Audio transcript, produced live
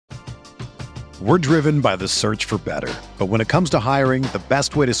We're driven by the search for better. But when it comes to hiring, the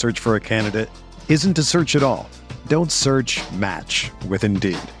best way to search for a candidate isn't to search at all. Don't search, match with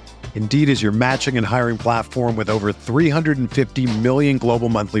Indeed. Indeed is your matching and hiring platform with over 350 million global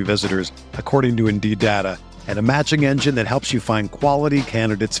monthly visitors, according to Indeed data, and a matching engine that helps you find quality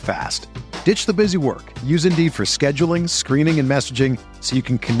candidates fast. Ditch the busy work. Use Indeed for scheduling, screening, and messaging so you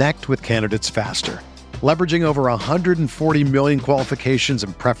can connect with candidates faster. Leveraging over 140 million qualifications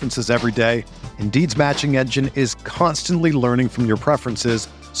and preferences every day, Indeed's matching engine is constantly learning from your preferences,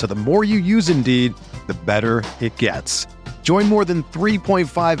 so the more you use Indeed, the better it gets. Join more than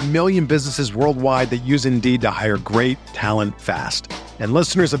 3.5 million businesses worldwide that use Indeed to hire great talent fast. And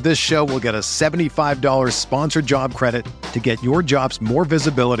listeners of this show will get a $75 sponsored job credit to get your jobs more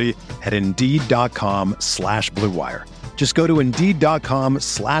visibility at Indeed.com/Blue Wire. Just go to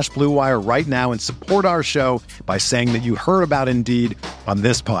Indeed.com/Blue Wire right now and support our show by saying that you heard about Indeed on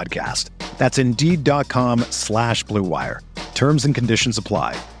this podcast. That's Indeed.com/Blue Wire. Terms and conditions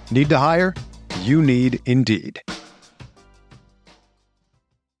apply. Need to hire? You need Indeed.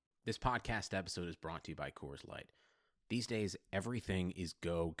 This podcast episode is brought to you by Coors Light. These days, everything is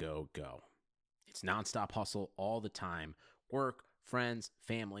go, go, go. It's nonstop hustle all the time. Work, friends,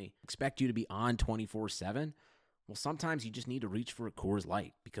 family, expect you to be on 24/7. Well, sometimes you just need to reach for a Coors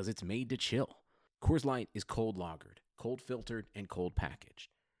Light because it's made to chill. Coors Light is cold lagered, cold filtered, and cold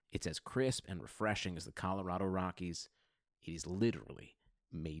packaged. It's as crisp and refreshing as the Colorado Rockies. It is literally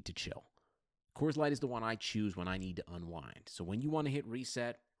made to chill. Coors Light is the one I choose when I need to unwind. So when you want to hit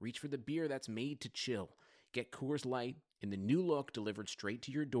reset, reach for the beer that's made to chill. Get Coors Light in the new look delivered straight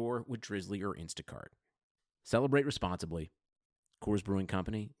to your door with Drizzly or Instacart. Celebrate responsibly. Coors Brewing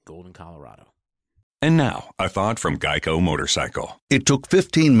Company, Golden, Colorado. And now, a thought from Geico Motorcycle. It took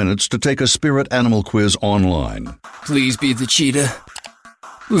 15 minutes to take a spirit animal quiz online. Please be the cheetah.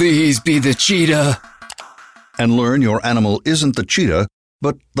 Please be the cheetah. And learn your animal isn't the cheetah,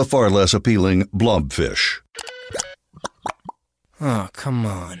 but the far less appealing blobfish. Oh, come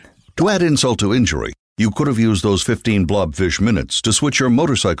on. To add insult to injury, you could have used those 15 blobfish minutes to switch your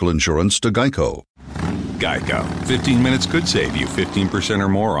motorcycle insurance to Geico. Geico. 15 minutes could save you 15% or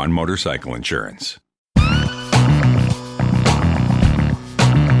more on motorcycle insurance.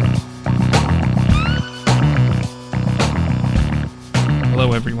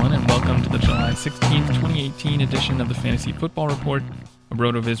 Hello, everyone, and welcome to the July 16th, 2018 edition of the Fantasy Football Report, a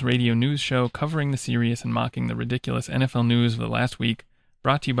RotoViz radio news show covering the serious and mocking the ridiculous NFL news of the last week,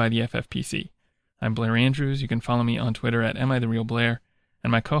 brought to you by the FFPC. I'm Blair Andrews. You can follow me on Twitter at @AmITheRealBlair,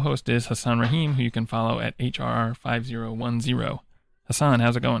 and my co-host is Hassan Rahim, who you can follow at HRR5010. Hassan,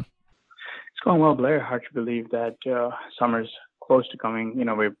 how's it going? It's going well, Blair. Hard to believe that summer's close to coming. You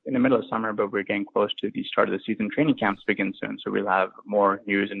know, we're in the middle of summer, but we're getting close to the start of the season. Training camps begin soon, so we'll have more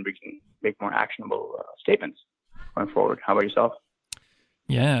news and we can make more actionable statements going forward. How about yourself?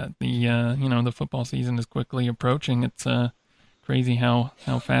 Yeah, the football season is quickly approaching. It's crazy how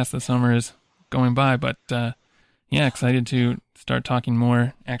fast the summer is going by, but excited to start talking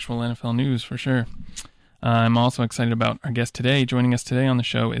more actual NFL news for sure. I'm also excited about our guest today. Joining us today on the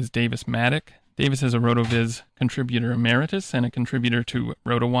show is Davis Maddock. Davis is a RotoViz contributor emeritus and a contributor to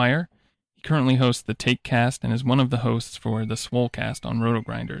RotoWire. He currently hosts the TakeCast and is one of the hosts for the Swolecast on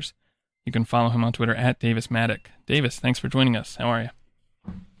RotoGrinders. You can follow him on Twitter at Davis Maddock. Davis, thanks for joining us. How are you?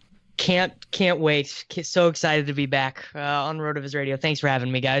 Can't wait. So excited to be back on RotoViz Radio. Thanks for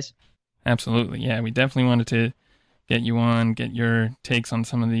having me, guys. Absolutely. Yeah, we definitely wanted to get you on, get your takes on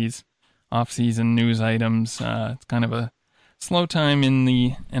some of these off-season news items. It's kind of a slow time in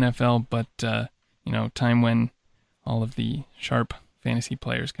the NFL, but, time when all of the sharp fantasy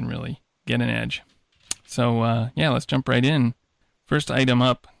players can really get an edge. So, let's jump right in. First item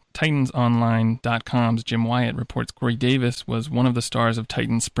up, TitansOnline.com's Jim Wyatt reports Corey Davis was one of the stars of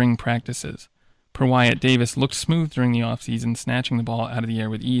Titans spring practices. Per Wyatt, Davis looked smooth during the offseason, snatching the ball out of the air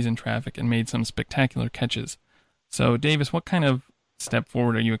with ease in traffic and made some spectacular catches. So, Davis, what kind of step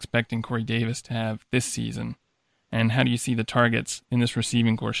forward are you expecting Corey Davis to have this season? And how do you see the targets in this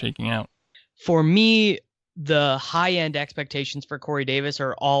receiving core shaking out? For me, the high-end expectations for Corey Davis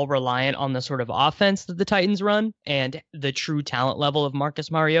are all reliant on the sort of offense that the Titans run and the true talent level of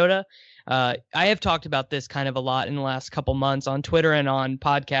Marcus Mariota. I have talked about this kind of a lot in the last couple months on Twitter and on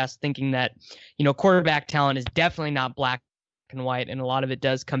podcasts, thinking that, quarterback talent is definitely not black and white, and a lot of it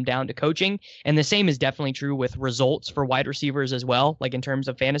does come down to coaching. And the same is definitely true with results for wide receivers as well. Like in terms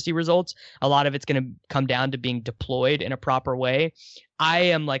of fantasy results, a lot of it's going to come down to being deployed in a proper way. I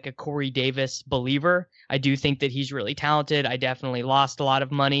am like a Corey Davis believer. I do think that he's really talented. I definitely lost a lot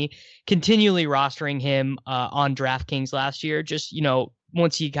of money continually rostering him on DraftKings last year, just,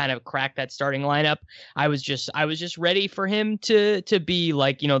 he kind of cracked that starting lineup, I was just ready for him to be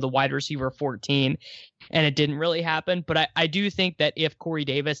like, the wide receiver 14, and it didn't really happen. But I do think that if Corey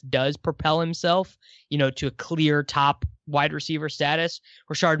Davis does propel himself, to a clear top wide receiver status,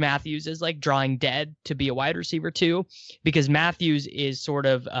 Rashard Matthews is like drawing dead to be a wide receiver too, because Matthews is sort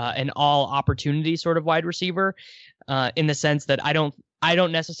of an all opportunity sort of wide receiver, in the sense that I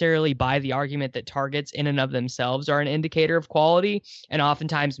don't necessarily buy the argument that targets in and of themselves are an indicator of quality. And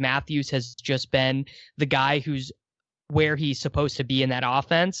oftentimes Matthews has just been the guy who's where he's supposed to be in that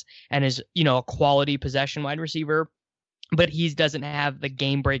offense and is, a quality possession wide receiver. But he doesn't have the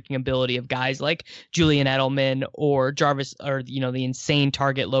game-breaking ability of guys like Julian Edelman or Jarvis, or, the insane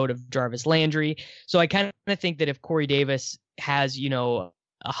target load of Jarvis Landry. So I kind of think that if Corey Davis has,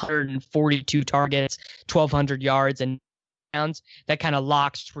 142 targets, 1,200 yards, and that kind of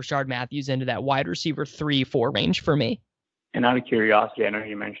locks Rashard Matthews into that wide receiver 3-4 range for me. And out of curiosity, I know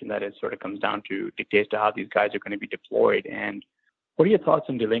you mentioned that it sort of comes down to dictates to how these guys are going to be deployed. And what are your thoughts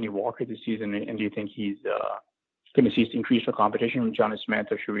on Delanie Walker this season? And do you think he's going to see increased competition from Jonnu Smith,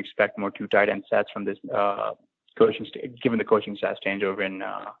 or should we expect more 2 tight end sets from this given the coaching staff change over in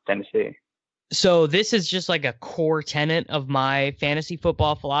Tennessee? So this is just like a core tenet of my fantasy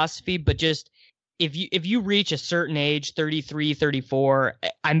football philosophy, but just if you reach a certain age, 33, 34,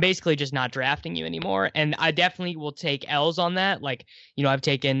 I'm basically just not drafting you anymore. And I definitely will take L's on that. Like, I've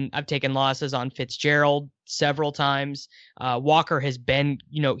taken losses on Fitzgerald several times. Walker has been,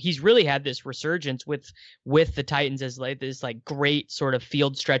 he's really had this resurgence with the Titans as like this like great sort of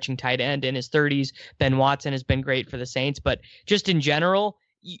field stretching tight end in his 30s. Ben Watson has been great for the Saints, but just in general,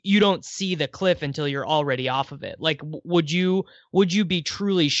 you don't see the cliff until you're already off of it. Like, would you be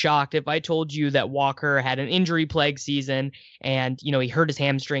truly shocked if I told you that Walker had an injury plagued season and, he hurt his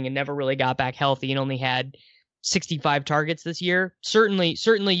hamstring and never really got back healthy and only had 65 targets this year?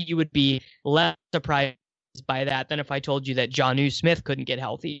 Certainly you would be less surprised by that than if I told you that Jonnu Smith couldn't get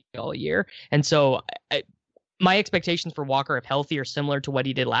healthy all year. And so my expectations for Walker, if healthy, are similar to what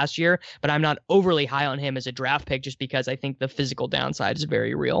he did last year, but I'm not overly high on him as a draft pick just because I think the physical downside is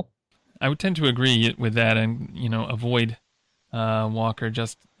very real. I would tend to agree with that and, avoid Walker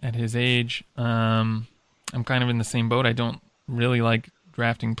just at his age. I'm kind of in the same boat. I don't really like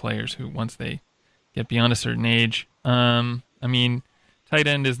drafting players who, once they get beyond a certain age, tight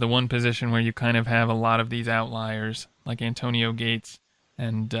end is the one position where you kind of have a lot of these outliers like Antonio Gates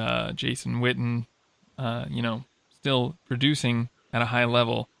and Jason Witten, still producing at a high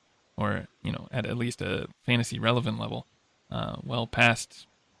level, or, at least a fantasy relevant level, well past,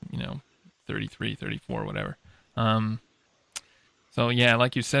 33, 34, whatever. So yeah,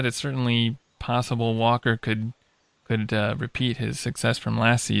 like you said, it's certainly possible Walker could repeat his success from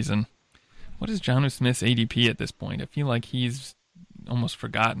last season. What is Jonnu Smith's ADP at this point? I feel like he's almost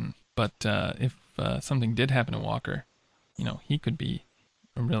forgotten, but if something did happen to Walker, he could be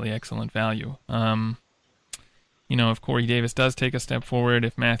a really excellent value. If Corey Davis does take a step forward,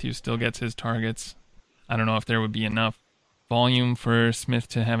 if Matthews still gets his targets, I don't know if there would be enough volume for Smith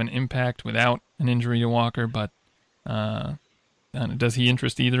to have an impact without an injury to Walker, but does he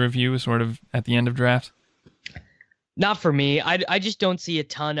interest either of you sort of at the end of drafts? Not for me. I just don't see a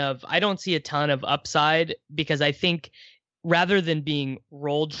ton of upside, because I think rather than being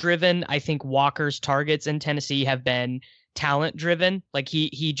role driven, I think Walker's targets in Tennessee have been talent driven. Like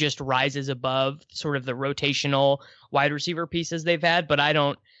he just rises above sort of the rotational wide receiver pieces they've had, but I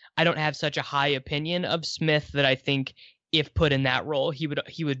don't have such a high opinion of Smith that I think if put in that role, he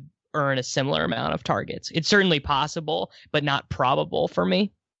would earn a similar amount of targets. It's certainly possible, but not probable for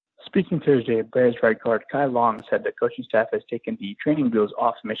me. Speaking Thursday, Bears right guard Kyle Long said the coaching staff has taken the training wheels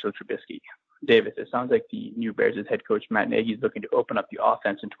off Mitchell Trubisky. Davis, it sounds like the new Bears' head coach Matt Nagy is looking to open up the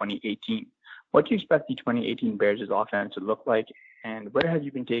offense in 2018. What do you expect the 2018 Bears' offense to look like, and where have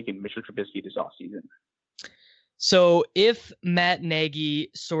you been taking Mitchell Trubisky this offseason? So if Matt Nagy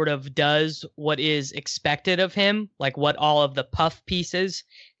sort of does what is expected of him, like what all of the puff pieces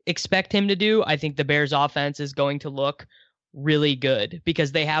expect him to do, I think the Bears' offense is going to look really good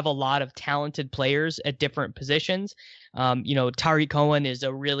because they have a lot of talented players at different positions. Tariq Cohen is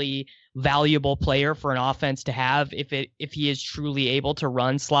a really valuable player for an offense to have if he is truly able to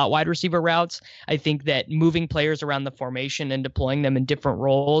run slot wide receiver routes. I think that moving players around the formation and deploying them in different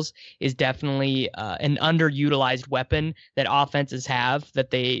roles is definitely an underutilized weapon that offenses have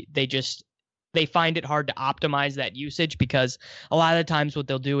that they just they find it hard to optimize that usage, because a lot of the times what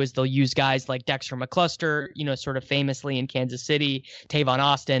they'll do is they'll use guys like Dexter McCluster, sort of famously in Kansas City, Tavon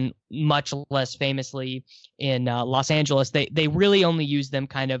Austin, much less famously in Los Angeles. They really only use them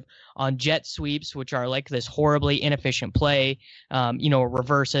kind of on jet sweeps, which are like this horribly inefficient play.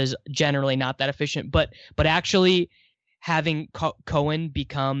 Reverses, generally not that efficient, but actually having Cohen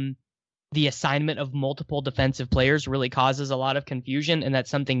become the assignment of multiple defensive players really causes a lot of confusion, and that's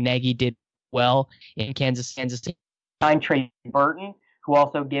something Nagy did well in Kansas City. Signed Trey Burton, who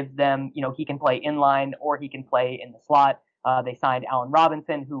also gives them, he can play inline or he can play in the slot. They signed Allen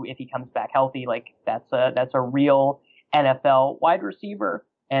Robinson, who, if he comes back healthy, that's a real NFL wide receiver.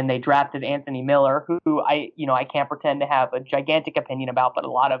 And they drafted Anthony Miller, who I can't pretend to have a gigantic opinion about, but a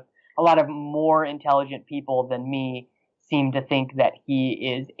lot of more intelligent people than me seem to think that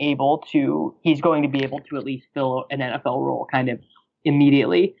he's going to be able to at least fill an NFL role kind of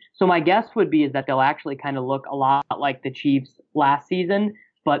immediately. So my guess would be is that they'll actually kind of look a lot like the Chiefs last season,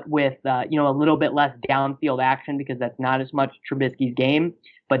 but with a little bit less downfield action, because that's not as much Trubisky's game,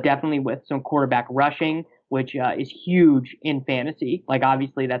 but definitely with some quarterback rushing, which is huge in fantasy. Like,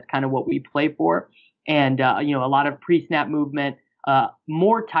 obviously that's kind of what we play for. And a lot of pre-snap movement,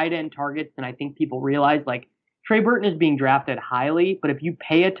 more tight end targets than I think people realize. Like, Trey Burton is being drafted highly, but if you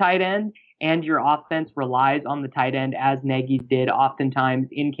pay a tight end and your offense relies on the tight end, as Nagy did oftentimes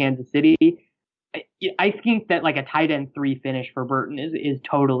in Kansas City, I think that like a tight end 3 finish for Burton is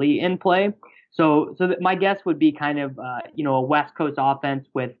totally in play. So that my guess would be kind of a West Coast offense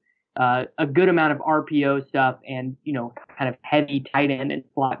with a good amount of RPO stuff and kind of heavy tight end and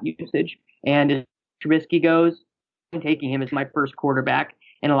slot usage. And as Trubisky goes, I'm taking him as my first quarterback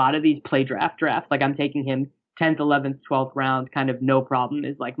in a lot of these play drafts. Like, I'm taking him 10th, 11th, 12th round, kind of no problem,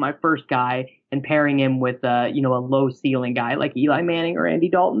 is like my first guy, and pairing him with a low ceiling guy like Eli Manning or Andy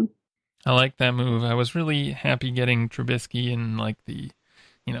Dalton. I like that move. I was really happy getting Trubisky in like the,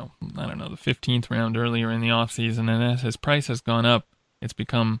 the 15th round earlier in the offseason, and as his price has gone up, it's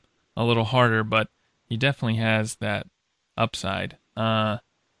become a little harder, but he definitely has that upside.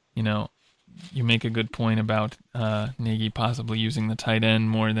 You make a good point about Nagy possibly using the tight end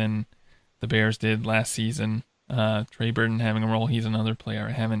more than the Bears did last season. Trey Burton having a role, he's another player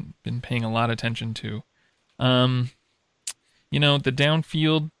I haven't been paying a lot of attention to. The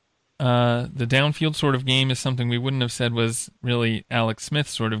downfield sort of game is something we wouldn't have said was really Alex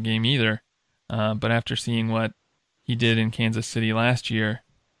Smith's sort of game either. But after seeing what he did in Kansas City last year,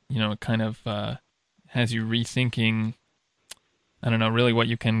 it kind of has you rethinking, I don't know, really what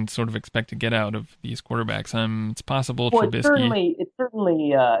you can sort of expect to get out of these quarterbacks. It's possible Trubisky. It's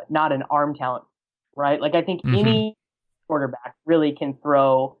certainly not an arm talent, right? Like, I think any quarterback really can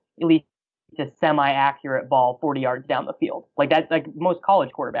throw at least a semi-accurate ball 40 yards down the field. Like, that, like most college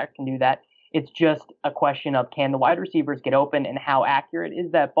quarterbacks can do that. It's just a question of, can the wide receivers get open and how accurate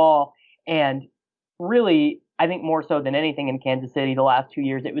is that ball? And really, I think more so than anything in Kansas City the last 2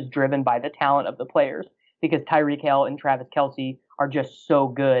 years, it was driven by the talent of the players, because Tyreek Hill and Travis Kelce are just so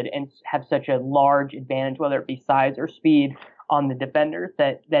good and have such a large advantage, whether it be size or speed, on the defenders,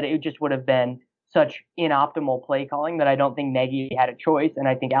 that it just would have been such inoptimal play calling that I don't think Nagy had a choice. And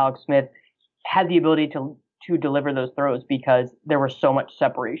I think Alex Smith had the ability to deliver those throws because there was so much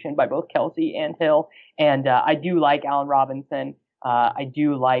separation by both Kelce and Hill. And I do like Allen Robinson. I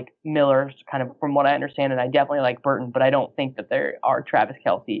do like Miller, kind of from what I understand, and I definitely like Burton, but I don't think that there are Travis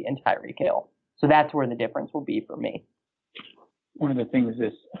Kelce and Tyreek Hill. So that's where the difference will be for me. One of the things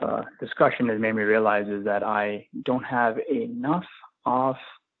this discussion has made me realize is that I don't have enough of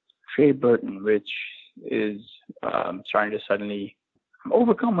Trey Burton, which is starting to suddenly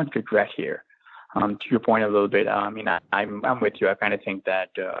overcome with regret here. To your point a little bit, I'm with you. I kind of think that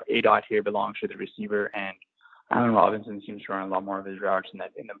A-Dot here belongs to the receiver, and Allen Robinson seems to run a lot more of his routes in the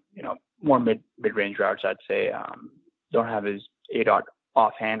more mid-range routes, I'd say. Don't have his A-Dot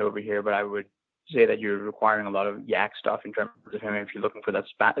offhand over here, but I would say that you're requiring a lot of yak stuff in terms of him if you're looking for that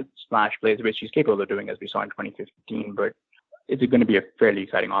splash plays, which he's capable of doing, as we saw in 2015. But it's going to be a fairly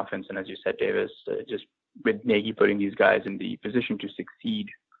exciting offense, and as you said, Davis, just with Nagy putting these guys in the position to succeed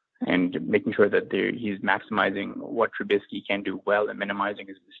and making sure that he's maximizing what Trubisky can do well and minimizing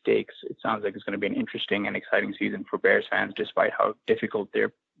his mistakes, it sounds like it's going to be an interesting and exciting season for Bears fans, despite how difficult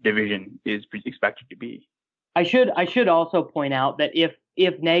their division is expected to be. I should also point out that if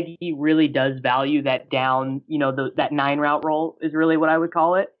Nagy really does value that down, that 9 route roll is really what I would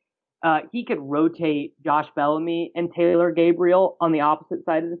call it, he could rotate Josh Bellamy and Taylor Gabriel on the opposite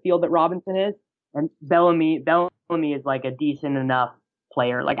side of the field that Robinson is. And Bellamy is like a decent enough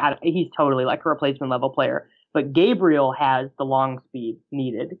player. Like, he's totally like a replacement level player. but Gabriel has the long speed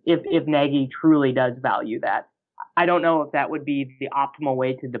needed if Nagy truly does value that. I don't know if that would be the optimal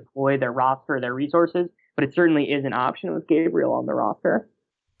way to deploy their roster, their resources, but it certainly is an option with Gabriel on the roster.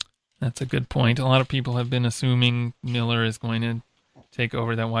 That's a good point. A lot of people have been assuming Miller is going to take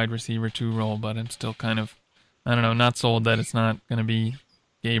over that wide receiver 2 role, but I'm still kind of, I don't know, not sold that it's not going to be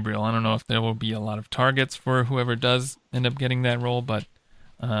Gabriel. I don't know if there will be a lot of targets for whoever does end up getting that role, but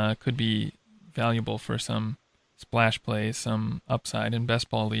could be valuable for some splash plays, some upside in best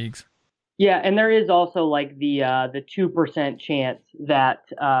ball leagues. Yeah, and there is also like the 2% chance that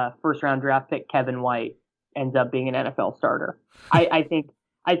first round draft pick Kevin White ends up being an NFL starter. I think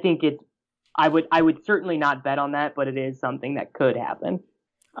it's I would certainly not bet on that, but it is something that could happen.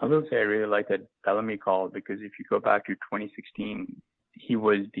 I will say I really like that Bellamy call, because if you go back to 2016, he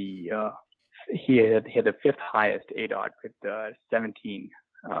was he had the 5th highest ADOT with 17,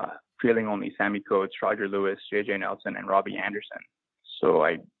 trailing only Sammy Coates, Roger Lewis, JJ Nelson, and Robbie Anderson. So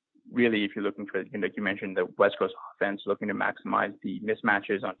I really, if you're looking for, like you mentioned, the West Coast offense, looking to maximize the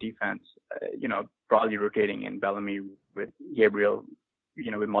mismatches on defense, broadly rotating in Bellamy with Gabriel,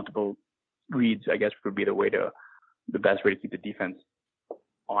 with multiple reads, I guess would be the best way to keep the defense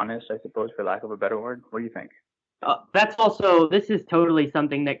honest, I suppose, for lack of a better word. What do you think? This is totally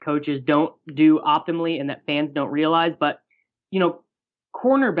something that coaches don't do optimally and that fans don't realize, but,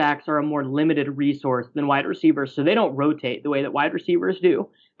 cornerbacks are a more limited resource than wide receivers, so they don't rotate the way that wide receivers do.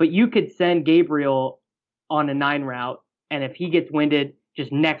 But you could send Gabriel on a 9 route, and if he gets winded,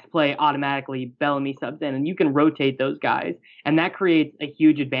 just next play automatically Bellamy subs in, and you can rotate those guys, and that creates a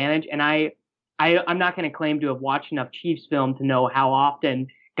huge advantage. And I'm not going to claim to have watched enough Chiefs film to know how often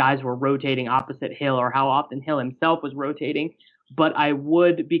guys were rotating opposite Hill or how often Hill himself was rotating, but I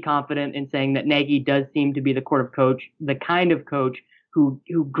would be confident in saying that Nagy does seem to be the kind of coach who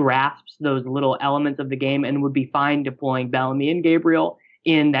grasps those little elements of the game and would be fine deploying Bellamy and Gabriel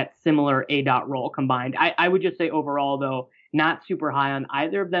in that similar ADOT role combined. I would just say overall, though, not super high on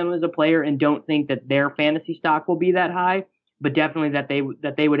either of them as a player, and don't think that their fantasy stock will be that high, but definitely that they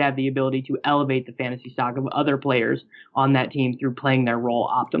would have the ability to elevate the fantasy stock of other players on that team through playing their role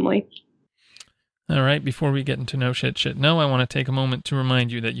optimally. All right, before we get into No Shit Shit No, I want to take a moment to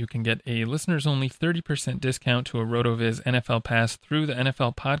remind you that you can get a listeners-only 30% discount to a RotoViz NFL Pass through the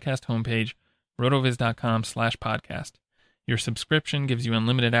NFL Podcast homepage, rotoviz.com/podcast. Your subscription gives you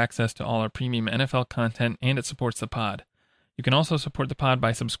unlimited access to all our premium NFL content, and it supports the pod. You can also support the pod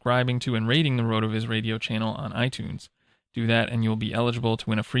by subscribing to and rating the RotoViz radio channel on iTunes. Do that, and you'll be eligible to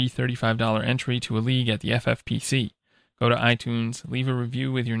win a free $35 entry to a league at the FFPC. Go to iTunes, leave a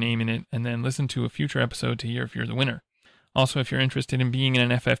review with your name in it, and then listen to a future episode to hear if you're the winner. Also, if you're interested in being in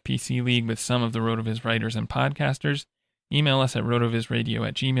an FFPC league with some of the RotoViz writers and podcasters, email us at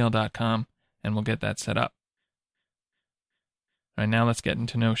rotovizradio@gmail.com, and we'll get that set up. All right, now let's get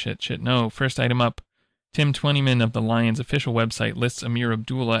into No Shit Shit No. First item up, Tim Twentyman of the Lions official website lists Ameer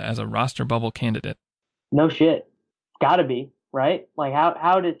Abdullah as a roster bubble candidate. No shit. Gotta be, right? Like,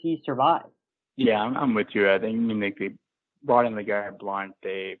 how does he survive? Yeah, I'm with you. I think, they brought in LeGarrette Blount.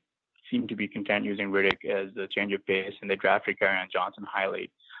 They seem to be content using Riddick as a change of pace, and they drafted Kerryon Johnson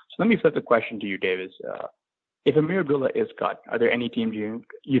highly. So let me flip the question to you, Davis. If Ameer Abdullah is cut, are there any teams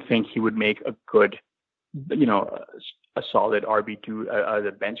you think he would make a good, a solid RB2 as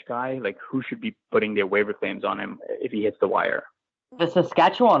a bench guy? Like, who should be putting their waiver claims on him if he hits the wire? The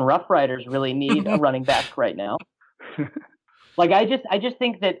Saskatchewan Roughriders really need a running back right now. Like, I just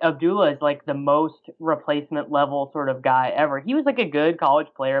think that Abdullah is like the most replacement level sort of guy ever. He was like a good college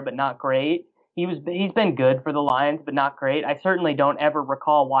player, but not great. He's been good for the Lions, but not great. I certainly don't ever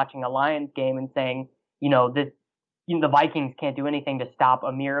recall watching a Lions game and saying, the Vikings can't do anything to stop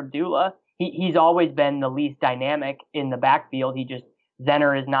Ameer Abdullah. He's always been the least dynamic in the backfield.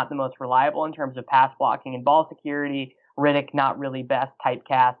 Zenner is not the most reliable in terms of pass blocking and ball security. Riddick not really best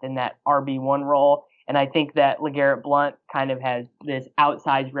typecast in that RB1 role. And I think that LeGarrette Blount kind of has this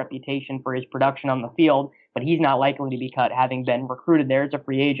outsized reputation for his production on the field, but he's not likely to be cut, having been recruited there as a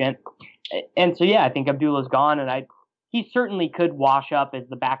free agent. And so, yeah, I think Abdullah's gone, and he certainly could wash up as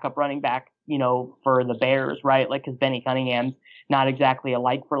the backup running back, for the Bears, right? Like, because Benny Cunningham's not exactly a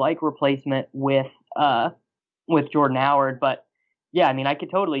like-for-like replacement with Jordan Howard. But, yeah, I mean, I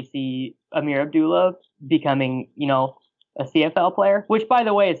could totally see Ameer Abdullah becoming, a CFL player, which, by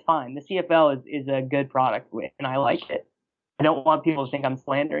the way, is fine. The CFL is a good product, and I like it. I don't want people to think I'm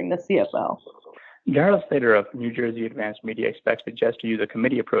slandering the CFL. Darrell Slater of New Jersey Advanced Media expects the Jets to use a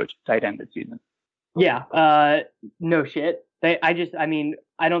committee approach to tight end this season. Yeah, no shit. I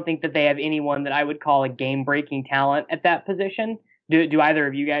don't think that they have anyone that I would call a game-breaking talent at that position. Do either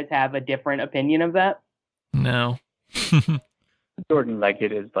of you guys have a different opinion of that? No. Jordan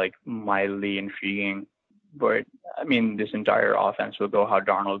Leggett is like mildly intriguing, but I mean, this entire offense will go how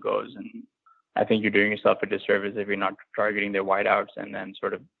Darnold goes, and I think you're doing yourself a disservice if you're not targeting their wideouts and then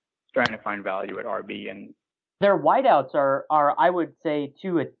sort of trying to find value at RB. And their wideouts are I would say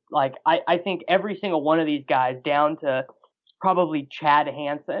too, like I think every single one of these guys down to probably Chad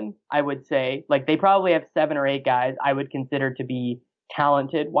Hansen, I would say, like they probably have 7 or 8 guys I would consider to be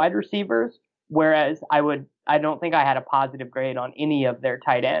talented wide receivers, whereas I don't think I had a positive grade on any of their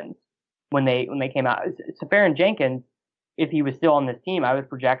tight ends when they came out. Safarian Jenkins, if he was still on this team, I would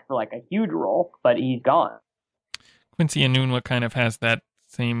project for like a huge role, but he's gone. Quincy Enunwa kind of has that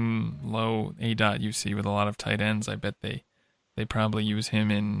same low ADOT you see with a lot of tight ends. I bet they probably use him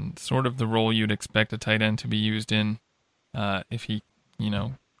in sort of the role you'd expect a tight end to be used in. If he,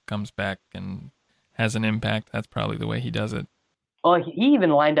 comes back and has an impact, that's probably the way he does it. Well, he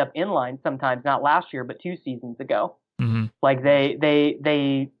even lined up inline sometimes, not last year, but 2 seasons ago. Mm-hmm. Like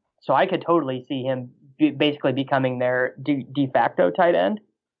so I could totally see him basically becoming their de facto tight end.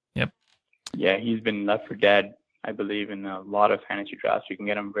 Yep. Yeah, he's been left for dead, I believe, in a lot of fantasy drafts. You can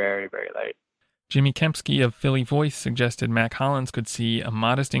get him very, very late. Jimmy Kempski of Philly Voice suggested Mac Hollins could see a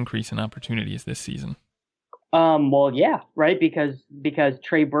modest increase in opportunities this season. Well, yeah, right, because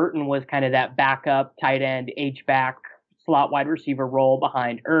Trey Burton was kind of that backup tight end, H-back, slot wide receiver role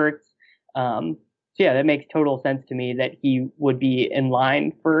behind Ertz. So yeah, that makes total sense to me that he would be in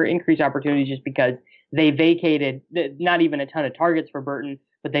line for increased opportunities just because they vacated not even a ton of targets for Burton,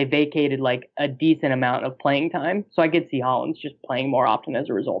 but they vacated like a decent amount of playing time. So I could see Hollins just playing more often as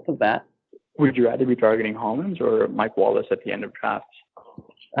a result of that. Would you rather be targeting Hollins or Mike Wallace at the end of drafts?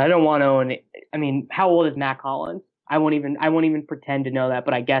 I don't want to own. I mean, how old is Mac Hollins? I won't even pretend to know that,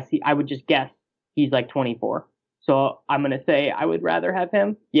 but I would just guess he's like 24. So I'm going to say I would rather have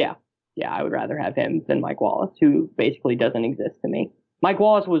him. Yeah, I would rather have him than Mike Wallace, who basically doesn't exist to me. Mike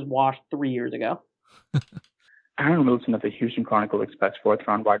Wallace was washed 3 years ago. Aaron Wilson of the Houston Chronicle expects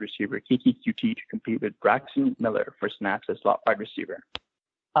 4th-round wide receiver Kiki QT to compete with Braxton Miller for snaps as slot wide receiver.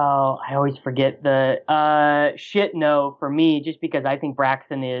 Oh, I always forget the shit no for me, just because I think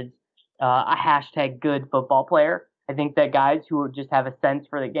Braxton is a hashtag good football player. I think that guys who just have a sense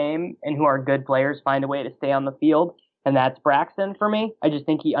for the game and who are good players find a way to stay on the field, and that's Braxton for me. I just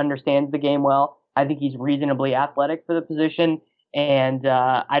think he understands the game well. I think he's reasonably athletic for the position, and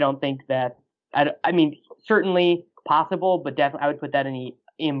I don't think that I mean, certainly possible, but definitely I would put that in the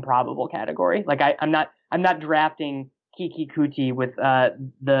improbable category. Like I'm not drafting Kiki Kuti with as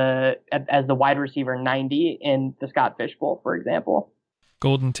the wide receiver 90 in the Scott Fish Bowl, for example.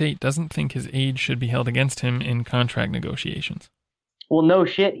 Golden Tate doesn't think his age should be held against him in contract negotiations. Well, no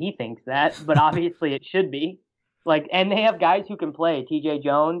shit, he thinks that, but obviously it should be. Like, and they have guys who can play. T.J.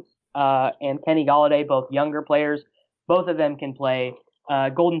 Jones and Kenny Golladay, both younger players. Both of them can play.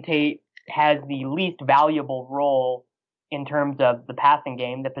 Golden Tate has the least valuable role in terms of the passing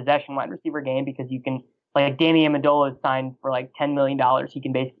game, the possession wide receiver game, because you can, like, Danny Amendola is signed for like $10 million. He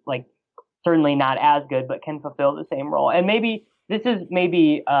can basically, like, certainly not as good, but can fulfill the same role. And maybe this is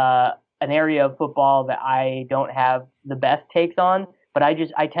an area of football that I don't have the best takes on, but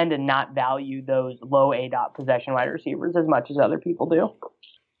I tend to not value those low ADOT possession wide receivers as much as other people do.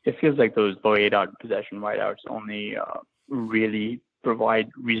 It feels like those low ADOT possession wideouts only really provide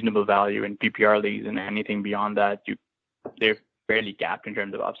reasonable value in PPR leagues, and anything beyond that, they're fairly capped in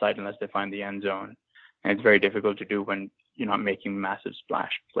terms of upside unless they find the end zone. And it's very difficult to do when you're not making massive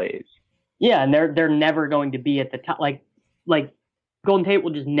splash plays. Yeah, and they're never going to be at the top. Like Golden Tate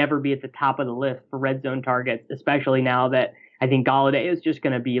will just never be at the top of the list for red zone targets, especially now that I think Golladay is just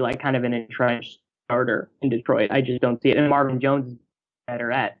going to be like kind of an entrenched starter in Detroit. I just don't see it. And Marvin Jones is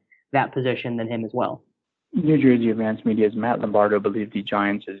better at that position than him as well. New Jersey Advanced Media's Matt Lombardo believes the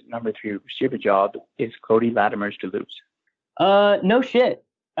Giants' number 3 receiver job is Cody Latimer's to lose. No shit.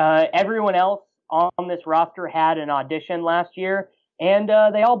 Everyone else on this roster had an audition last year, and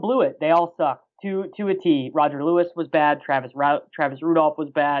they all blew it. They all sucked to a T. Roger Lewis was bad. Travis Rudolph was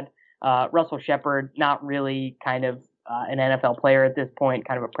bad. Russell Shepard, not really kind of an NFL player at this point,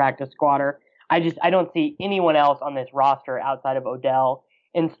 kind of a practice squatter. I don't see anyone else on this roster outside of Odell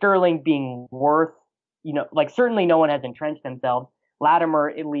and Sterling being worth, like certainly no one has entrenched themselves. Latimer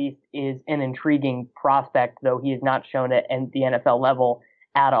at least is an intriguing prospect, though he has not shown it at the NFL level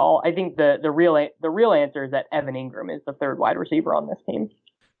at all. I think the real answer is that Evan Ingram is the 3rd wide receiver on this team.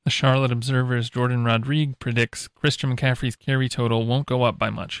 The Charlotte Observer's Jordan Rodriguez predicts Christian McCaffrey's carry total won't go up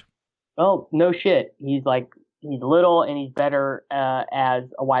by much. Well, no shit. He's little and he's better as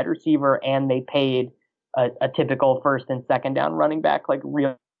a wide receiver, and they paid a typical 1st and 2nd down running back like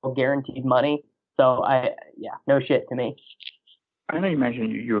real guaranteed money. So no shit to me. I know you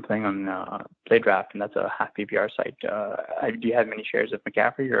mentioned you were playing on Play Draft, and that's a half PPR site. Do you have many shares of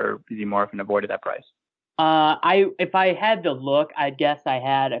McCaffrey, or is he more of an avoid at that price? If I had to look, I guess I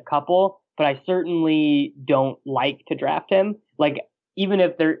had a couple, but I certainly don't like to draft him. Like, even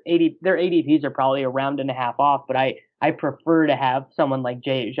if their ADPs are probably a round and a half off, but I prefer to have someone like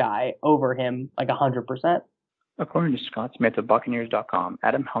Jay Ajayi over him like 100%. According to Scott Smith of Buccaneers.com,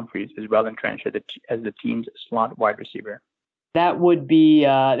 Adam Humphries is well entrenched as the team's slot wide receiver. That would be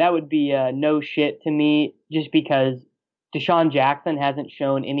no shit to me, just because Deshaun Jackson hasn't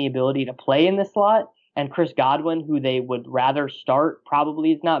shown any ability to play in the slot, and Chris Godwin, who they would rather start,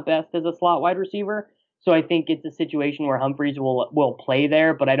 probably is not best as a slot wide receiver. So I think it's a situation where Humphries will play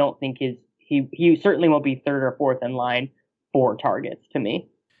there, but I don't think he certainly won't be third or fourth in line for targets to me.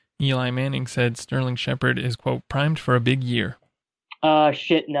 Eli Manning said Sterling Shepard is, quote, primed for a big year.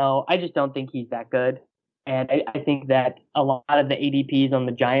 Shit, no. I just don't think he's that good. And I think that a lot of the ADPs on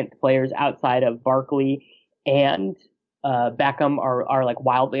the Giants players outside of Barkley and Beckham are like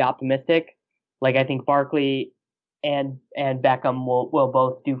wildly optimistic. Like, I think Barkley and Beckham will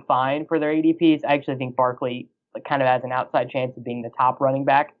both do fine for their ADPs. I actually think Barkley kind of has an outside chance of being the top running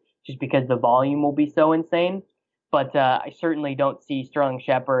back just because the volume will be so insane. But I certainly don't see Sterling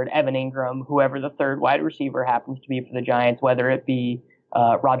Shepard, Evan Ingram, whoever the third wide receiver happens to be for the Giants, whether it be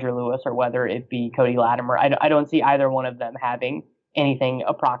Roger Lewis or whether it be Cody Latimer. I don't see either one of them having anything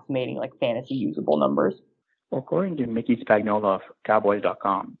approximating like fantasy usable numbers. Well, according to Mickey Spagnola of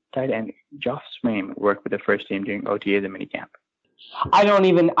Cowboys.com, tight end Josh Swaim worked with the first team during OTAs and minicamp. I don't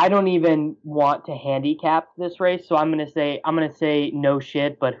even want to handicap this race, so I'm gonna say no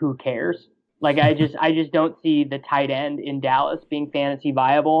shit, but who cares? Like, I just don't see the tight end in Dallas being fantasy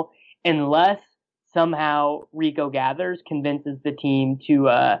viable unless somehow Rico Gathers convinces the team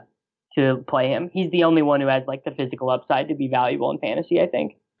to play him. He's the only one who has like the physical upside to be valuable in fantasy, I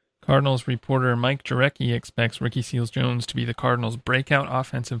think. Cardinals reporter Mike Jurecki expects Ricky Seals-Jones to be the Cardinals' breakout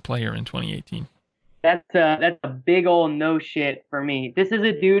offensive player in 2018. That's a big old no shit for me. This is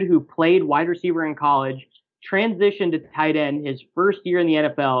a dude who played wide receiver in college, transitioned to tight end his first year in the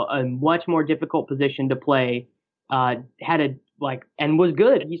NFL, a much more difficult position to play, and was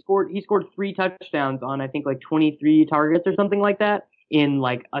good. He scored 3 touchdowns on, I think, like 23 targets or something like that in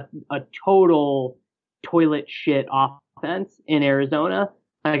like a total toilet shit offense in Arizona.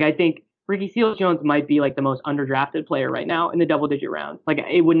 Like, I think Ricky Seals-Jones might be like the most underdrafted player right now in the double-digit rounds. Like,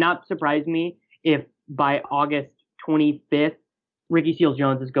 it would not surprise me if by August 25th, Ricky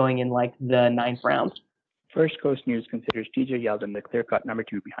Seals-Jones is going in like the 9th round. First Coast News considers TJ Yeldon the clear-cut number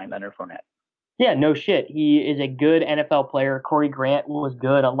 2 behind Leonard Fournette. Yeah, no shit. He is a good NFL player. Corey Grant was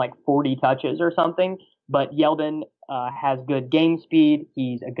good on like 40 touches or something, but Yeldon has good game speed.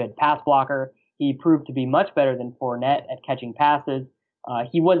 He's a good pass blocker. He proved to be much better than Fournette at catching passes.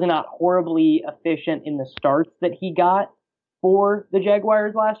 He was not horribly efficient in the starts that he got for the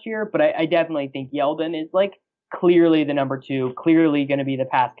Jaguars last year, but I definitely think Yeldon is like clearly the number 2, clearly going to be the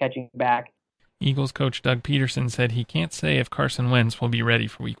pass catching back. Eagles coach Doug Peterson said he can't say if Carson Wentz will be ready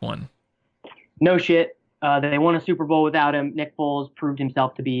for week 1. No shit. They won a Super Bowl without him. Nick Foles proved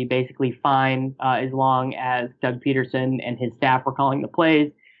himself to be basically fine as long as Doug Peterson and his staff were calling the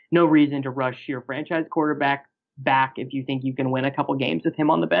plays. No reason to rush your franchise quarterback back if you think you can win a couple games with him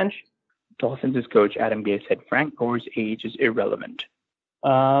on the bench. Dolphins' coach Adam Gase said Frank Gore's age is irrelevant.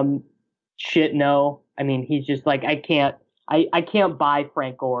 Shit, no. I mean, he's just like, I can't buy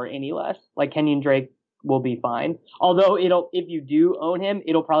Frank Gore any less. Like, Kenyon Drake will be fine. Although if you do own him,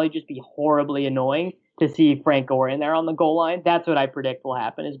 it'll probably just be horribly annoying to see Frank Gore in there on the goal line. That's what I predict will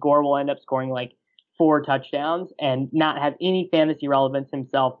happen, is Gore will end up scoring like 4 touchdowns and not have any fantasy relevance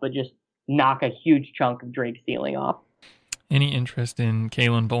himself, but just knock a huge chunk of Drake's ceiling off. Any interest in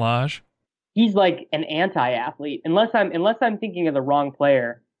Kalen Ballage? He's like an anti-athlete. Unless I'm thinking of the wrong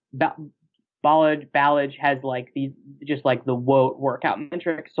player. Ballage has like these just like the WOT workout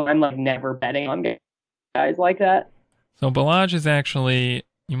metrics, so I'm like never betting on guys like that. So Ballage is actually,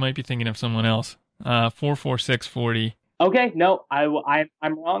 you might be thinking of someone else. 4.46 40. Okay, no,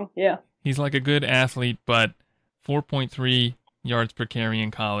 I'm wrong. Yeah, he's like a good athlete, but 4.3 yards per carry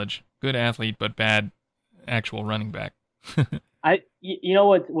in college. Good athlete, but bad actual running back. You know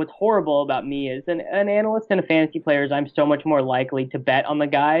what's horrible about me is an analyst and a fantasy player is I'm so much more likely to bet on the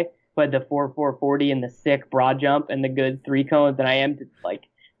guy who had the 4.40 and the sick broad jump and the good 3 cones than I am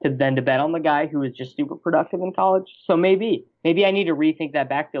to bet on the guy who was just super productive in college. So maybe I need to rethink that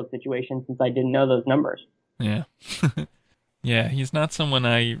backfield situation since I didn't know those numbers. Yeah. Yeah, he's not someone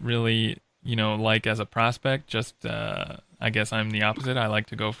I really, like as a prospect. Just, I guess I'm the opposite. I like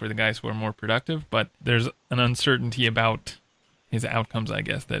to go for the guys who are more productive, but there's an uncertainty about his outcomes, I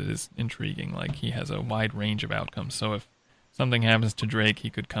guess, that is intriguing. Like, he has a wide range of outcomes. So if something happens to Drake, he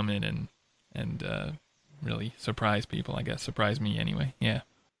could come in and really surprise people, I guess. Surprise me anyway. Yeah.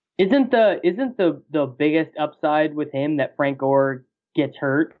 Isn't the biggest upside with him that Frank Gore gets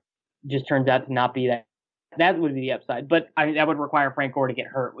hurt? Just turns out to not be that. That would be the upside. But I mean, that would require Frank Gore to get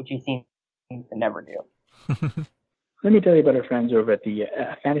hurt, which he seems to never do. Let me tell you about our friends over at the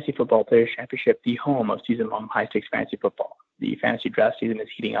Fantasy Football Players Championship, the home of season-long high-stakes fantasy football. The fantasy draft season is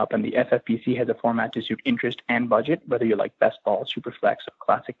heating up, and the FFPC has a format to suit interest and budget, whether you like best ball, super flex, or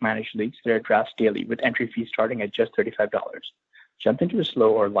classic managed leagues. There are drafts daily with entry fees starting at just $35. Jump into a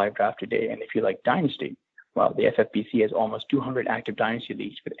slow or live draft today, and if you like Dynasty, well, the FFPC has almost 200 active Dynasty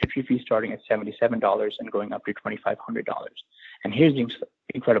leagues with entry fees starting at $77 and going up to $2,500. And here's the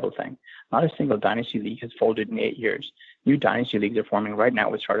incredible thing. Not a single Dynasty league has folded in 8 years. New Dynasty leagues are forming right now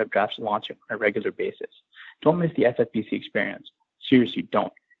with startup drafts launching on a regular basis. Don't miss the FFPC experience. Seriously,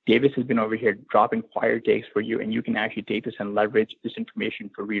 don't. Davis has been over here dropping fire takes for you, and you can actually take this and leverage this information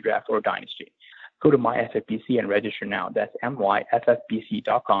for redraft or Dynasty. Go to MyFFPC and register now. That's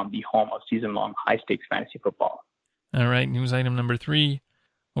myffpc.com, the home of season-long high-stakes fantasy football. All right, news item number 3.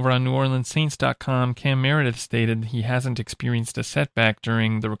 Over on NewOrleansSaints.com, Cam Meredith stated he hasn't experienced a setback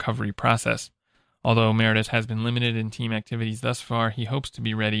during the recovery process. Although Meredith has been limited in team activities thus far, he hopes to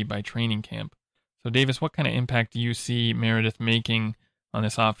be ready by training camp. So, Davis, what kind of impact do you see Meredith making on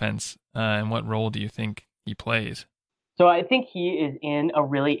this offense, and what role do you think he plays? So I think he is in a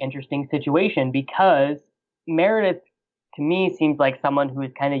really interesting situation because Meredith, to me, seems like someone who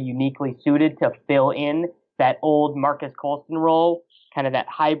is kind of uniquely suited to fill in that old Marcus Colston role, kind of that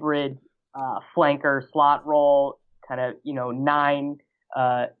hybrid flanker slot role, kind of, 9-yard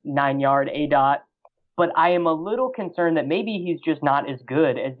ADOT. But I am a little concerned that maybe he's just not as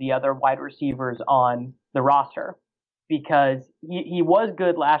good as the other wide receivers on the roster, because he was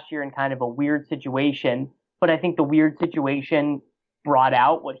good last year in kind of a weird situation. But I think the weird situation brought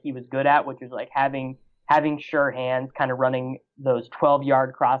out what he was good at, which is like having sure hands, kind of running those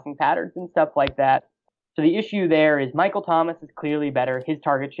 12-yard crossing patterns and stuff like that. So the issue there is Michael Thomas is clearly better. His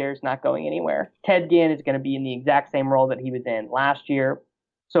target share is not going anywhere. Ted Ginn is going to be in the exact same role that he was in last year.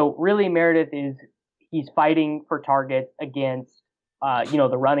 So really Meredith he's fighting for targets against,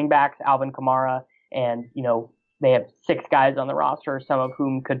 the running backs, Alvin Kamara, and, they have 6 guys on the roster, some of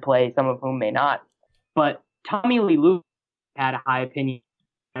whom could play, some of whom may not. But Tommy Lee Lewis had a high opinion.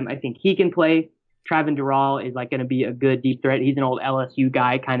 I think he can play. Travin Dural is going to be a good deep threat. He's an old LSU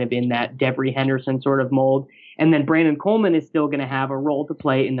guy, kind of in that Devery Henderson sort of mold. And then Brandon Coleman is still going to have a role to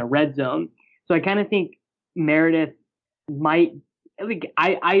play in the red zone. So I kind of think Meredith might.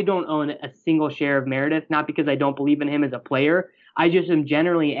 I don't own a single share of Meredith, not because I don't believe in him as a player. I just am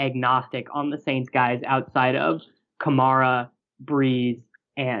generally agnostic on the Saints guys outside of Kamara, Breeze,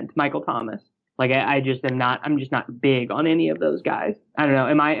 and Michael Thomas. I'm just not big on any of those guys. I don't know.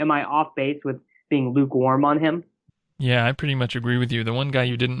 Am I off base with being lukewarm on him? Yeah, I pretty much agree with you. The one guy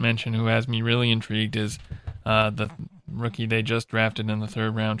you didn't mention who has me really intrigued is the rookie they just drafted in the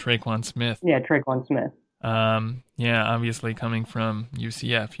 3rd round, Traquan Smith. Yeah, Traquan Smith. Obviously coming from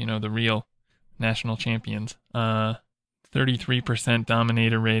UCF, the real national champions. 33%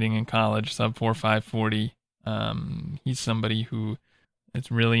 dominator rating in college, sub 4.5 40. He's somebody who it's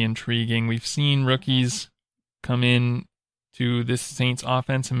really intriguing. We've seen rookies come in to this Saints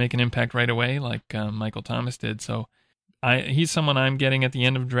offense and make an impact right away, like Michael Thomas did. So he's someone I'm getting at the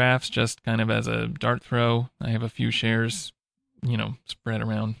end of drafts, just kind of as a dart throw. I have a few shares, spread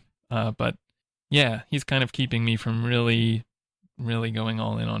around. But yeah, he's kind of keeping me from really, really going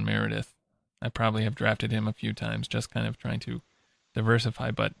all in on Meredith. I probably have drafted him a few times, just kind of trying to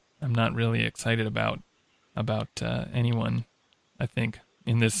diversify, but I'm not really excited about anyone, I think,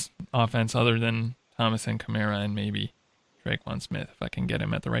 in this offense other than Thomas and Kamara and maybe Traquan Smith, if I can get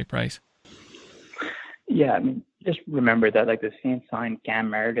him at the right price. Yeah, just remember that the Saints signed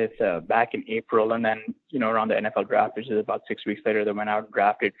Cam Meredith back in April, and then, around the NFL draft, which is about 6 weeks later, they went out and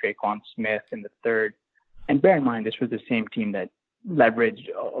drafted Traquan Smith in the 3rd. And bear in mind, this was the same team that leveraged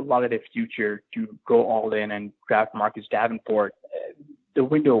a lot of their future to go all in and draft Marcus Davenport. The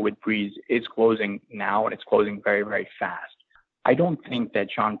window with Breeze is closing now, and it's closing very, very fast. I don't think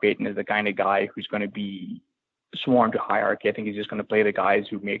that Sean Payton is the kind of guy who's going to be sworn to hierarchy. I think he's just going to play the guys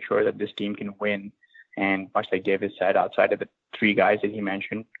who make sure that this team can win. And much like Davis said, outside of the 3 guys that he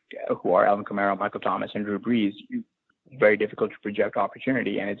mentioned, who are Alvin Kamara, Michael Thomas, and Drew Brees, it's very difficult to project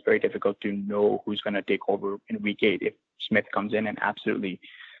opportunity, and it's very difficult to know who's going to take over in week 8 if Smith comes in and absolutely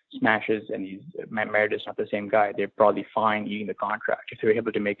smashes and Meredith's not the same guy, they're probably fine eating the contract if they're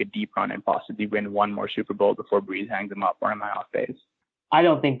able to make a deep run and possibly win one more Super Bowl before Breeze hangs them up. Or am I off base? I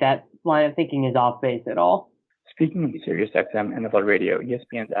don't think that line of thinking is off base at all. Speaking of SiriusXM NFL Radio,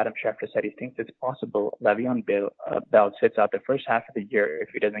 ESPN's Adam Schefter said he thinks it's possible Le'Veon Bell sits out the first half of the year if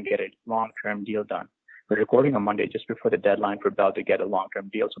he doesn't get a long-term deal done. We're recording on Monday just before the deadline for Bell to get a long-term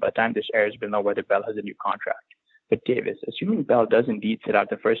deal, so by the time this airs, we'll know whether Bell has a new contract. But Davis, assuming Bell does indeed sit out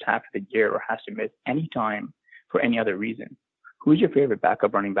the first half of the year or has to miss any time for any other reason, who's your favorite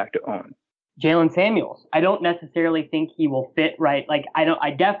backup running back to own? Jalen Samuels. I don't necessarily think he will fit right.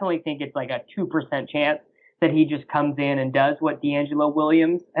 I definitely think it's like a 2% chance that he just comes in and does what D'Angelo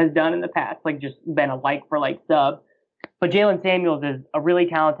Williams has done in the past, like just been a like-for-like sub. But Jalen Samuels is a really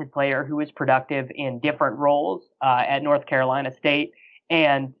talented player who is productive in different roles at North Carolina State.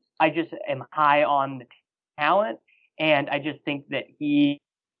 And I just am high on the talent. And I just think that he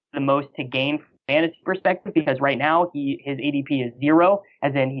the most to gain from a fantasy perspective, because right now his ADP is 0,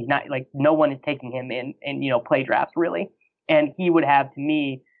 as in he's not, like, no one is taking him in play drafts really. And he would have, to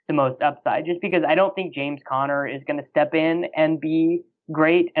me, the most upside, just because I don't think James Conner is going to step in and be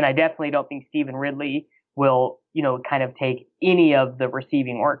great. And I definitely don't think Stephen Ridley will, kind of take any of the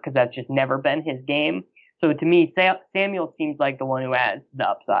receiving work, because that's just never been his game. So to me, Samuel seems like the one who has the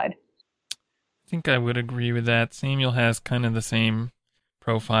upside. I think I would agree with that. Samuel has kind of the same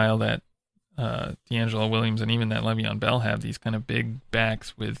profile that D'Angelo Williams and even that Le'Veon Bell have, these kind of big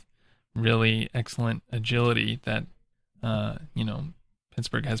backs with really excellent agility that,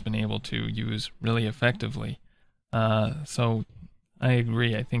 Pittsburgh has been able to use really effectively. So I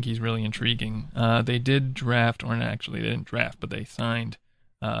agree. I think he's really intriguing. They did draft, or actually they didn't draft, but they signed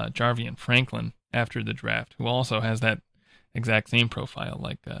Jarvian Franklin after the draft, who also has that exact same profile.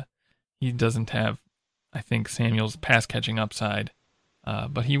 Like he doesn't have, I think, Samuel's pass-catching upside,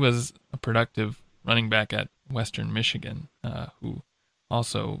 but he was a productive running back at Western Michigan, who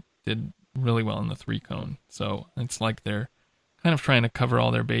also did really well in the 3-cone. So it's like they're kind of trying to cover all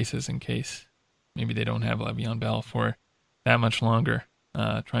their bases in case maybe they don't have Le'Veon Bell for that much longer,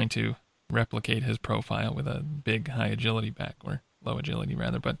 trying to replicate his profile with a big high agility back, or low agility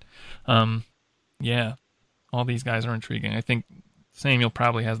rather. But yeah, all these guys are intriguing. I think Samuel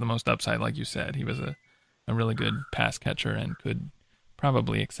probably has the most upside, like you said. He was a really good pass catcher and could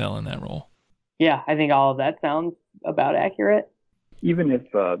probably excel in that role. Yeah, I think all of that sounds about accurate. Even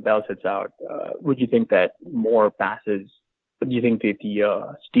if Bell sits out, would you think that more passes? Do you think that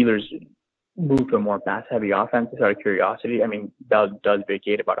the Steelers move to a more pass-heavy offense? Just out of curiosity, I mean, Bell does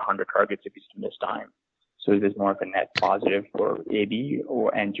vacate about 100 targets if he's to miss time. So is this more of a net positive for AB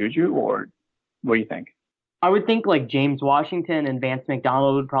and Juju, or what do you think? I would think like James Washington and Vance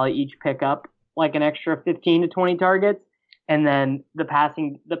McDonald would probably each pick up like an extra 15 to 20 targets. And then the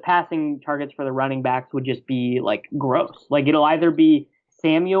passing targets for the running backs would just be like gross. Like it'll either be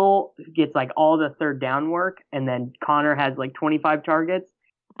Samuel gets like all the third down work, and then Connor has like 25 targets.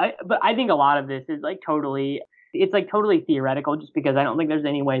 But I think a lot of this is like totally theoretical, just because I don't think there's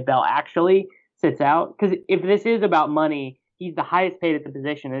any way Bell actually sits out. Because if this is about money, he's the highest paid at the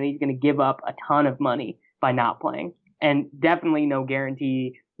position, and he's going to give up a ton of money by not playing. And definitely no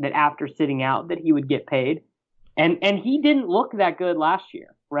guarantee that after sitting out that he would get paid. And he didn't look that good last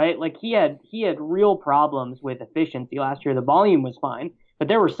year, right? Like he had real problems with efficiency last year. The volume was fine, but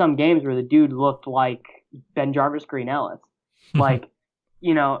there were some games where the dude looked like Ben Jarvis Green Ellis. Like,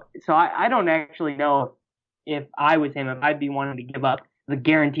 so I don't actually know if I was him, if I'd be wanting to give up the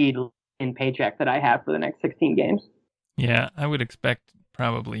guaranteed in paycheck that I have for the next 16 games. Yeah, I would expect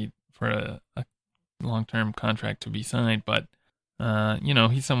probably for a long-term contract to be signed, but,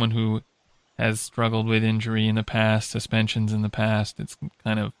 he's someone who has struggled with injury in the past, suspensions in the past. It's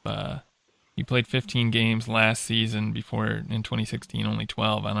kind of, he played 15 games last season, before in 2016 only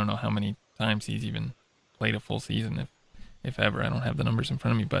 12. I don't know how many times he's even played a full season, if ever. I don't have the numbers in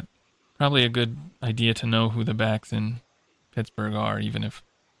front of me, but probably a good idea to know who the backs in Pittsburgh are, even if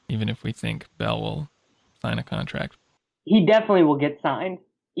we think Bell will sign a contract. He definitely will get signed,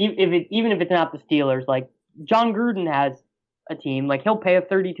 even if it's not the Steelers. Like John Gruden has a team, like he'll pay a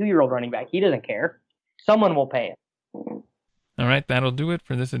 32-year-old running back. He doesn't care. Someone will pay him. All right, that'll do it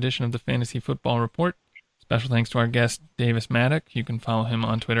for this edition of the Fantasy Football Report. Special thanks to our guest, Davis Maddock. You can follow him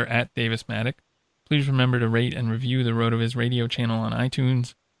on Twitter at Davis Maddock. Please remember to rate and review the RotoViz radio channel on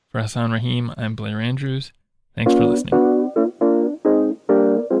iTunes. For Hassan Rahim, I'm Blair Andrews. Thanks for listening.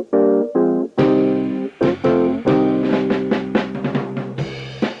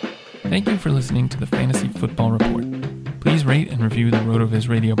 Thank you for listening to the Fantasy Football Report. Please rate and review the RotoViz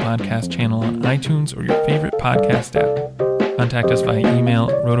radio podcast channel on iTunes or your favorite podcast app. Contact us via email,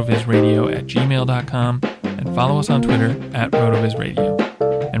 rotovizradio@gmail.com, and follow us on Twitter @rotovizradio.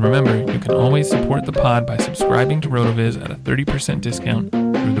 And remember, you can always support the pod by subscribing to RotoViz at a 30% discount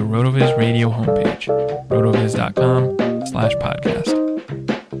through the RotoViz Radio homepage, rotoviz.com/podcast.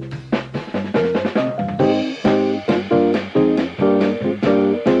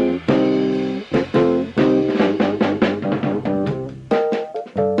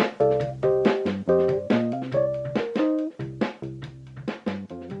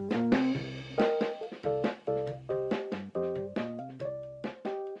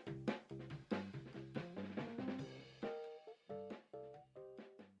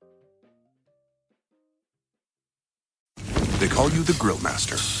 They call you the Grill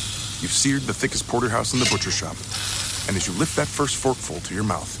Master. You've seared the thickest porterhouse in the butcher shop. And as you lift that first forkful to your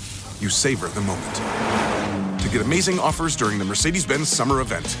mouth, you savor the moment. To get amazing offers during the Mercedes-Benz summer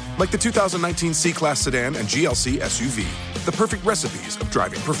event, like the 2019 C-Class sedan and GLC SUV, the perfect recipes of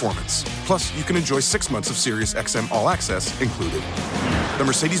driving performance. Plus, you can enjoy 6 months of Sirius XM All Access included. The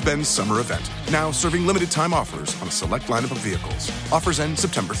Mercedes-Benz summer event, now serving limited-time offers on a select lineup of vehicles. Offers end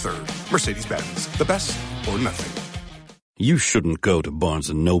September 3rd. Mercedes-Benz, the best or nothing. You shouldn't go to Barnes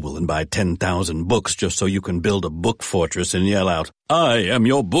 & Noble and buy 10,000 books just so you can build a book fortress and yell out, "I am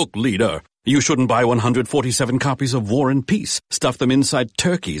your book leader." You shouldn't buy 147 copies of War and Peace, stuff them inside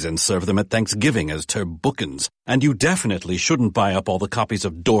turkeys, and serve them at Thanksgiving as turbookins. And you definitely shouldn't buy up all the copies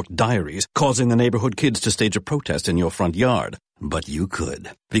of Dork Diaries, causing the neighborhood kids to stage a protest in your front yard. But you could,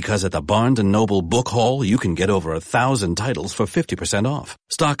 because at the Barnes & Noble Book Haul, you can get over 1,000 titles for 50% off.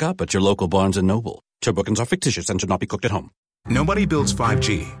 Stock up at your local Barnes & Noble. Turbookins are fictitious and should not be cooked at home. Nobody builds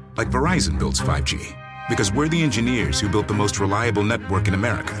 5G like Verizon builds 5G. Because we're the engineers who built the most reliable network in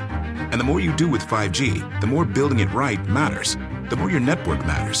America. And the more you do with 5G, the more building it right matters. The more your network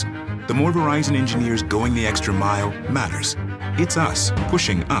matters. The more Verizon engineers going the extra mile matters. It's us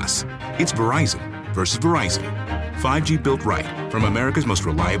pushing us. It's Verizon versus Verizon. 5G built right from America's most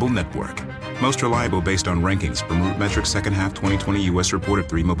reliable network. Most reliable based on rankings from RootMetrics second half 2020 U.S. report of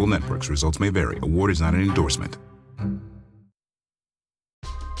 3 mobile networks. Results may vary. Award is not an endorsement.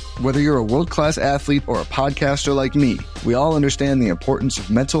 Whether you're a world-class athlete or a podcaster like me, we all understand the importance of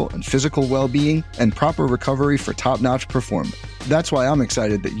mental and physical well-being and proper recovery for top-notch performance. That's why I'm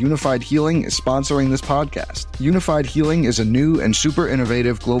excited that Unified Healing is sponsoring this podcast. Unified Healing is a new and super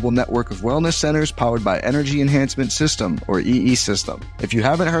innovative global network of wellness centers powered by Energy Enhancement System, or EE System. If you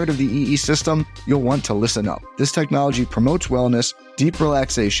haven't heard of the EE System, you'll want to listen up. This technology promotes wellness, deep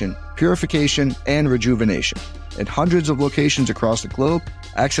relaxation, purification, and rejuvenation. At hundreds of locations across the globe,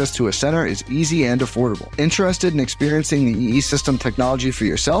 access to a center is easy and affordable. Interested in experiencing the EE System technology for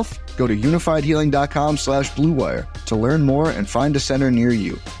yourself? Go to unifydhealing.com/bluewire to learn more and find a center near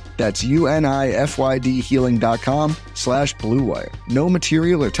you. That's unifydhealing.com/bluewire. No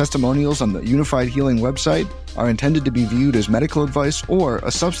material or testimonials on the Unified Healing website are intended to be viewed as medical advice or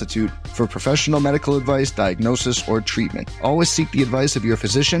a substitute for professional medical advice, diagnosis, or treatment. Always seek the advice of your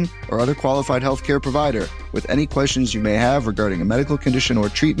physician or other qualified healthcare provider with any questions you may have regarding a medical condition or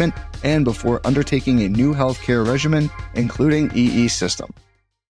treatment and before undertaking a new healthcare regimen, including EE System.